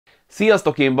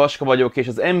Sziasztok, én Vaska vagyok, és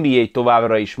az NBA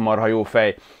továbbra is marha jó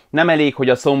fej. Nem elég, hogy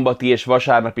a szombati és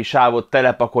vasárnapi sávot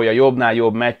telepakolja jobbnál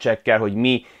jobb meccsekkel, hogy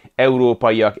mi,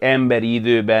 európaiak emberi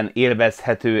időben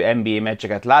élvezhető NBA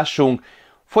meccseket lássunk.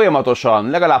 Folyamatosan,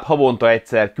 legalább havonta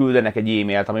egyszer küldenek egy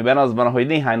e-mailt, amiben az van, hogy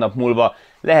néhány nap múlva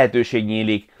lehetőség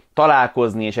nyílik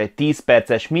találkozni és egy 10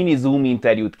 perces mini Zoom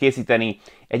interjút készíteni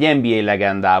egy NBA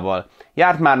legendával.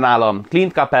 Járt már nálam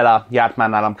Clint Capela, járt már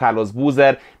nálam Carlos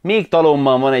Boozer, még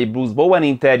talommal van egy Bruce Bowen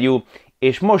interjú,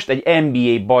 és most egy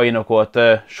NBA bajnokot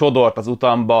sodort az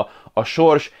utamba a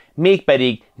sors,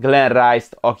 mégpedig Glen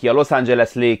Rice-t, aki a Los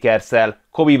Angeles Lakers-el,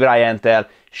 Kobe Bryant-tel,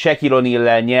 Shaquille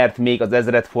O'Neal-lel nyert még az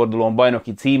ezredfordulón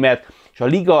bajnoki címet, és a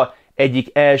liga egyik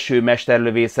első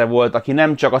mesterlövésze volt, aki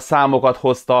nem csak a számokat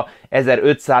hozta,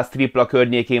 1500 tripla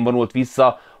környékén vonult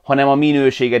vissza, hanem a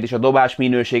minőséget is, a dobás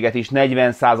minőséget is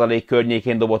 40%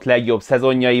 környékén dobott legjobb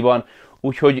szezonjaiban,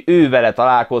 úgyhogy ő vele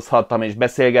találkozhattam és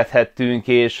beszélgethettünk,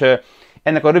 és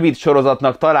ennek a rövid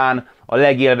sorozatnak talán a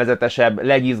legélvezetesebb,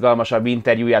 legizgalmasabb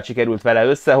interjúját sikerült vele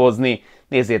összehozni.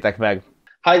 Nézzétek meg!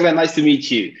 Hi Glenn, nice to meet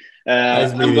you.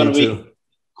 Nice I'm going to be too.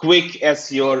 quick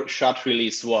as your shot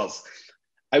release was.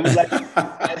 I would like to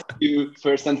ask you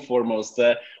first and foremost,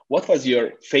 what was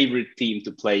your favorite team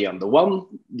to play on? The one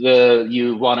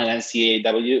you won an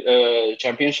NCAA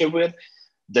championship with,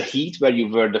 the Heat, where you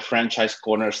were the franchise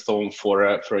cornerstone for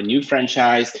a new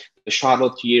franchise, the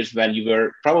Charlotte years when you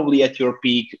were probably at your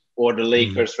peak, or the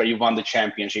Lakers where you won the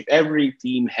championship. Every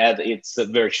team had its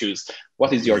virtues.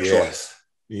 What is your choice?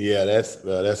 Yeah,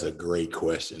 that's a great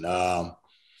question.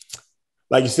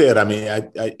 Like you said, I mean,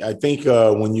 I think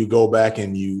when you go back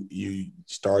and you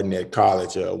starting at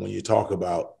college, when you talk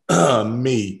about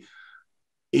me,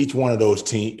 each one of those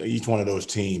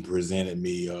teams presented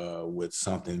me with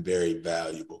something very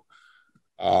valuable.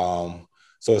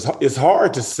 So it's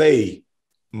hard to say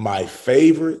my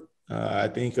favorite. I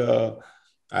think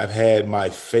I've had my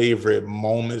favorite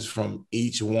moments from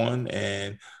each one,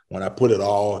 and when I put it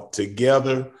all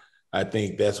together, I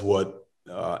think that's what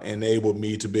enabled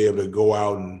me to be able to go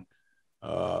out and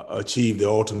achieve the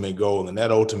ultimate goal. And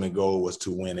that ultimate goal was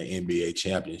to win an NBA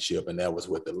championship, and that was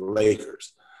with the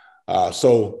Lakers.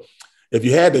 So if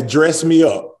you had to dress me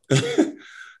up,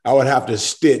 I would have to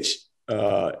stitch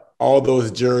all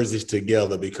those jerseys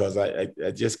together, because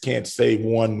I just can't say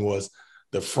one was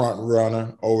the front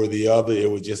runner over the other.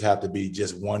 It would just have to be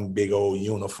just one big old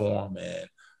uniform. And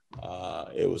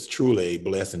it was truly a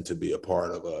blessing to be a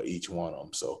part of each one of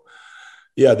them. So,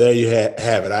 yeah, there you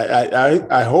have it.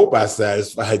 I hope I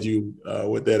satisfied you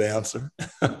with that answer.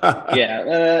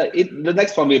 Yeah, the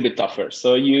next one will be tougher.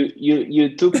 So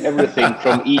you took everything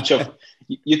from each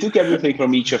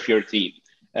of your team.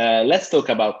 Let's talk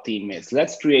about teammates.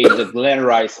 Let's create the Glen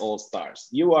Rice All-Stars.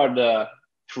 You are the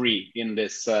three in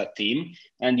this team,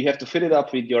 and you have to fill it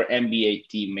up with your NBA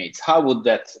teammates. How would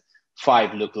that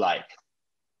five look like?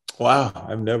 Wow,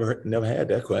 I've never had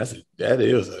that question. That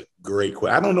is a great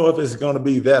question. I don't know if it's going to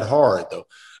be that hard, though.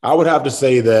 I would have to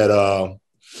say that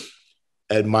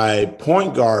at my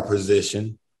point guard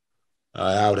position,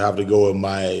 I would have to go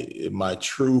with my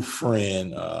true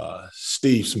friend,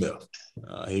 Steve Smith.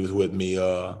 He was with me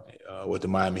with the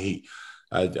Miami Heat.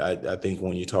 I think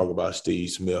when you talk about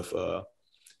Steve Smith,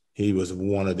 he was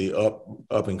one of the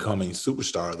up and coming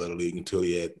superstars of the league until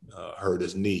he had hurt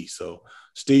his knee. So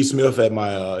Steve Smith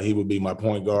he would be my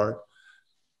point guard.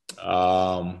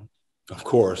 Of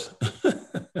course,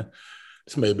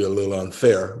 this may be a little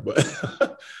unfair, but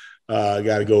I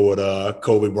got to go with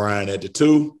Kobe Bryant at the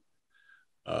 2,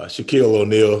 Shaquille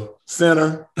O'Neal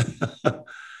center,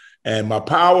 and my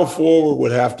power forward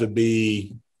would have to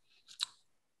be.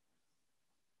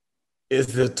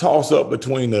 It's a toss up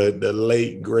between the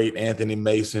late great Anthony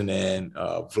Mason and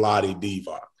Vlade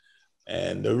Divac.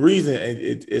 And the reason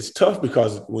it's tough,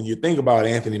 because when you think about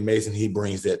Anthony Mason, he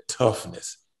brings that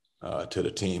toughness to the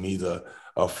team. He's a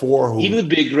 4 who he would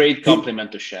be a great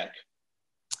compliment to Shaq.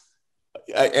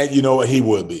 And you know what, he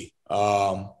would be.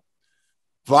 Vlade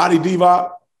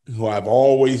Divac, who I've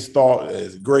always thought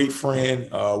is a great friend,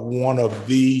 one of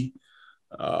the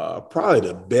probably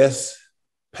the best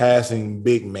passing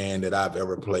big man that I've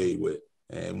ever played with,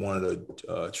 and one of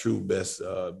the true best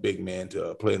big men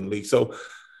to play in the league. So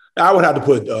I would have to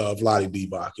put Vlade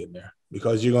Divac in there,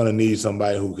 because you're going to need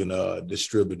somebody who can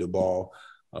distribute the ball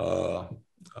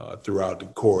throughout the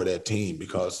core of that team,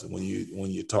 because when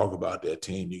you talk about that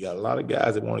team, you got a lot of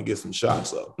guys that want to get some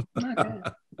shots up.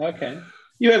 Okay.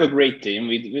 You have a great team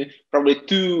with probably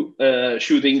 2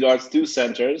 shooting guards, 2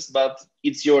 centers, but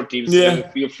it's your team, so you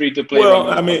feel free to play. Well,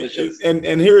 I mean,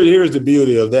 and here's the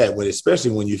beauty of that,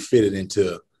 especially when you fit it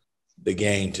into the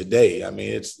game today. I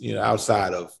mean, it's,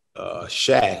 outside of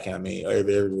Shaq. I mean,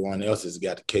 everyone else has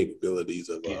got the capabilities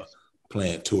of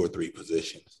playing 2 or 3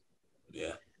 positions.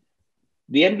 Yeah.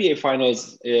 The NBA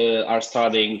finals are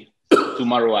starting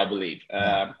tomorrow, I believe.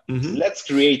 Let's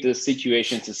create a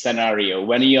situation, a scenario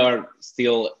when you are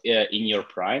still in your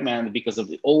prime, and because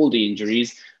of all the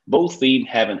injuries, both teams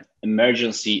have an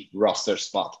emergency roster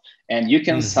spot, and you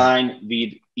can sign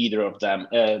with either of them.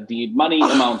 The money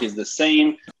amount is the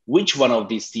same. Which one of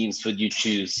these teams would you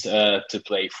choose to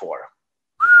play for?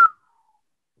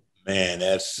 Man,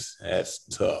 that's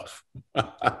tough.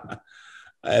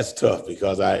 That's tough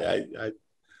because I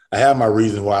have my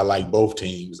reason why I like both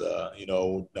teams.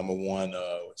 Number one,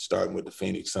 starting with the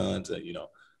Phoenix Suns.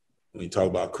 When you talk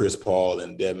about Chris Paul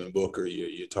and Devin Booker,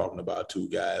 you're talking about 2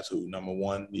 guys who, number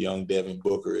one, young Devin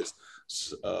Booker is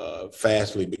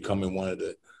fastly becoming one of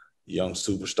the young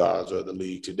superstars of the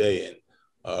league today.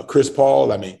 And Chris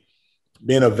Paul, I mean,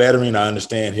 being a veteran, I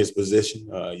understand his position.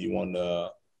 You want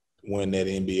to win that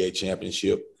NBA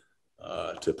championship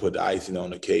to put the icing on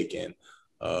the cake and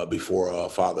before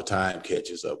Father Time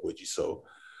catches up with you. So,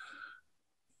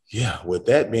 yeah, with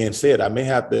that being said, I may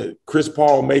have to, Chris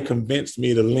Paul may convince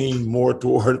me to lean more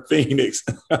toward Phoenix.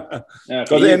 Because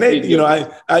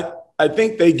I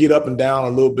think they get up and down a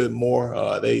little bit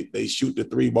more. They shoot the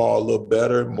 3 ball a little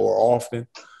better, more often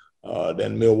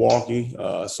than Milwaukee.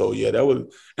 So, yeah, that would,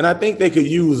 and I think they could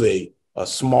use a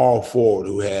small forward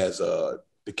who has the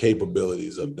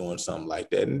capabilities of doing something like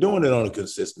that and doing it on a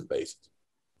consistent basis.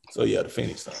 So, yeah, the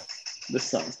Phoenix Suns. The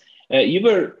Suns. You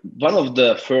were one of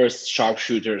the first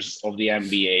sharpshooters of the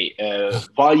NBA,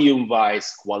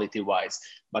 volume-wise, quality-wise.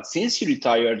 But since you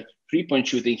retired, three-point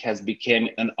shooting has become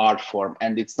an art form.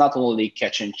 And it's not only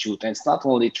catch and shoot, and it's not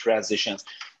only transitions.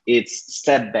 It's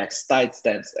step backs, tight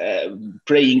steps,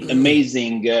 playing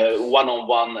amazing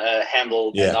one-on-one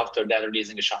handle, and after that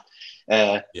releasing a shot.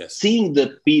 Seeing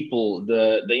the people,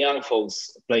 the young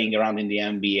folks playing around in the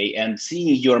NBA, and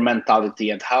seeing your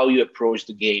mentality and how you approach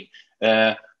the game,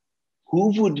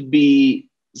 who would be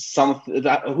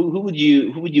who would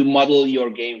you model your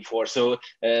game for? So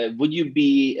would you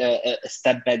be a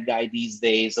step back guy these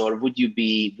days, or would you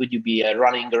be a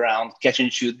running around catch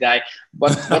and shoot guy?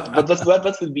 What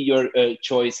would be your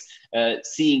choice?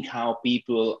 Seeing how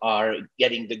people are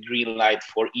getting the green light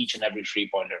for each and every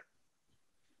 3-pointer.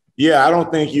 Yeah, I don't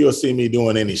think you'll see me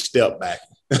doing any step back.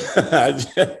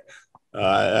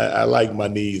 I like my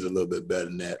knees a little bit better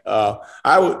than that.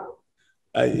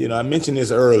 I mentioned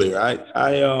this earlier. I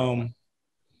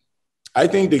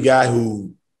think the guy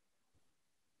who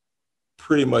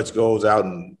pretty much goes out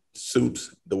and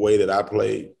suits the way that I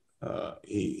play,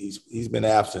 he's been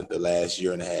absent the last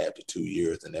 1.5 to 2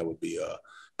 years, and that would be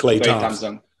Klay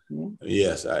Thompson.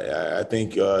 Yes, I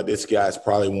think this guy's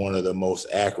probably one of the most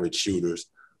accurate shooters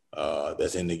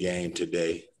that's in the game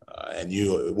today. And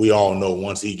we all know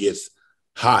once he gets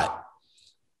hot,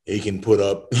 he can put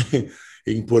up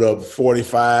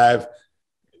 45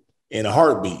 in a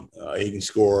heartbeat. He can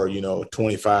score,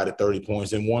 25 to 30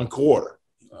 points in 1 quarter,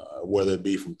 whether it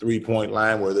be from 3-point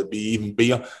line, whether it be even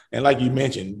beyond. And like you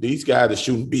mentioned, these guys are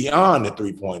shooting beyond the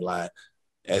 3-point line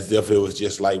as if it was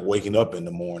just like waking up in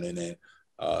the morning. And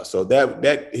so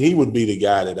that he would be the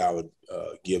guy that I would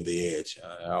give the edge.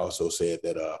 I also said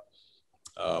that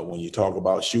when you talk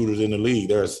about shooters in the league,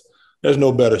 there's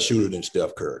no better shooter than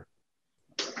Steph Curry.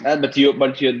 But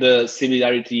the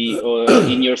similarity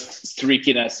in your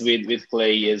streakiness with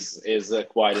Klay is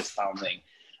quite astounding.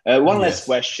 One last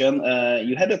question.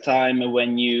 You had a time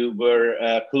when you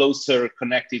were closer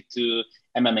connected to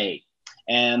MMA.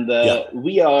 And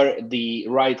we are the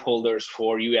right holders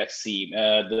for UFC,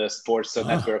 the sports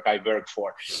network I work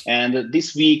for. And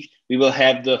this week, we will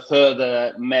have the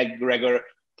third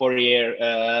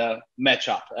McGregor-Poirier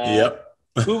matchup.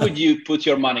 Who would you put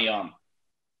your money on?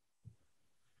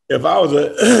 If I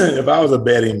was a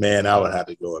betting man, I would have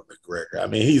to go with McGregor. I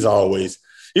mean, he's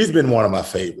been one of my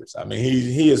favorites. I mean,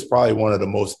 he is probably one of the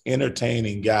most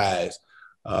entertaining guys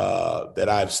that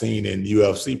I've seen in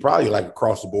UFC, probably like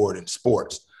across the board in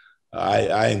sports.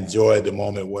 I enjoyed the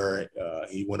moment where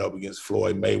he went up against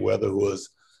Floyd Mayweather, who was,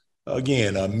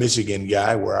 again, a Michigan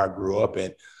guy where I grew up.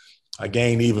 And I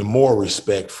gained even more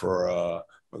respect for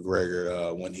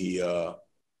McGregor when he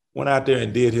went out there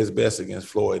and did his best against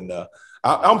Floyd. And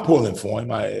I'm pulling for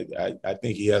him. I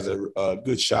think he has a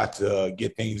good shot to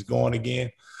get things going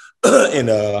again in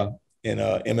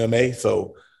MMA.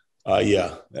 So,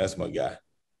 yeah, that's my guy.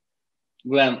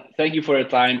 Glenn, thank you for your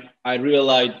time. I really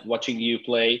liked watching you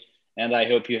play, and I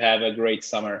hope you have a great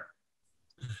summer.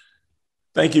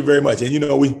 Thank you very much.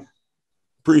 And,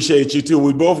 Appreciate you too.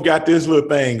 We both got this little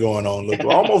thing going on. Look,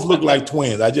 almost look like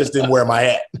twins. I just didn't wear my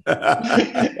hat.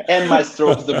 And my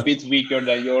stroke's a bit weaker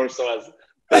than yours, so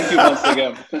thank you once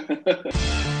again.